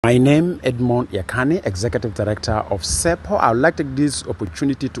My name is Edmund Yakani, Executive Director of CEPO. I would like to take this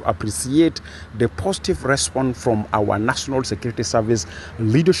opportunity to appreciate the positive response from our National Security Service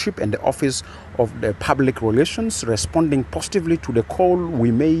leadership and the Office of the Public Relations, responding positively to the call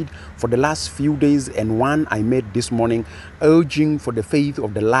we made for the last few days and one I made this morning, urging for the faith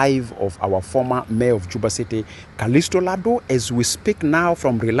of the life of our former Mayor of Juba City, Kalisto Ladu. As we speak now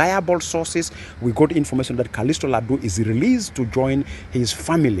from reliable sources, we got information that Kalisto Ladu is released to join his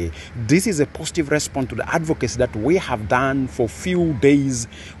family. This is a positive response to the advocacy that we have done for few days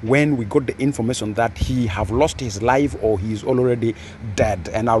when we got the information that he have lost his life or he is already dead.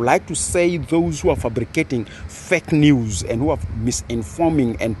 And I would like to say those who are fabricating fake news and who are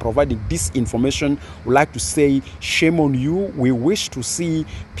misinforming and providing disinformation, would like to say shame on you. We wish to see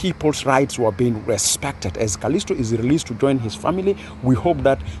people's rights who are being respected. As Kalisto is released to join his family, we hope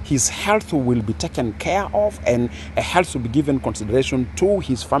that his health will be taken care of and a health will be given consideration to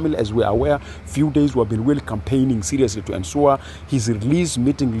his family. As we are aware, few days we have been really campaigning seriously to ensure his release,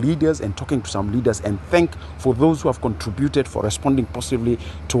 meeting leaders and talking to some leaders, and thank for those who have contributed for responding positively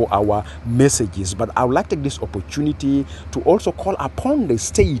to our messages. But I would like to take this opportunity to also call upon the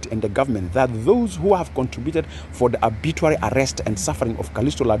state and the government that those who have contributed for the arbitrary arrest and suffering of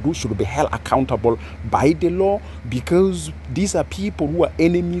Kalisto Ladu should be held accountable by the law, because these are people who are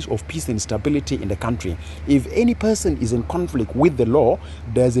enemies of peace and stability in the country. If any person is in conflict with the law,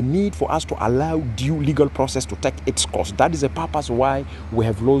 there's a need for us to allow due legal process to take its course. That is the purpose why we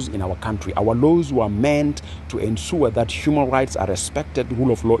have laws in our country. Our laws were meant to ensure that human rights are respected,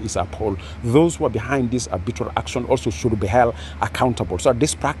 rule of law is upheld. Those who are behind this arbitrary action also should be held accountable. So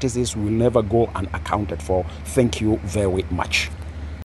these practices will never go unaccounted for. Thank you very much.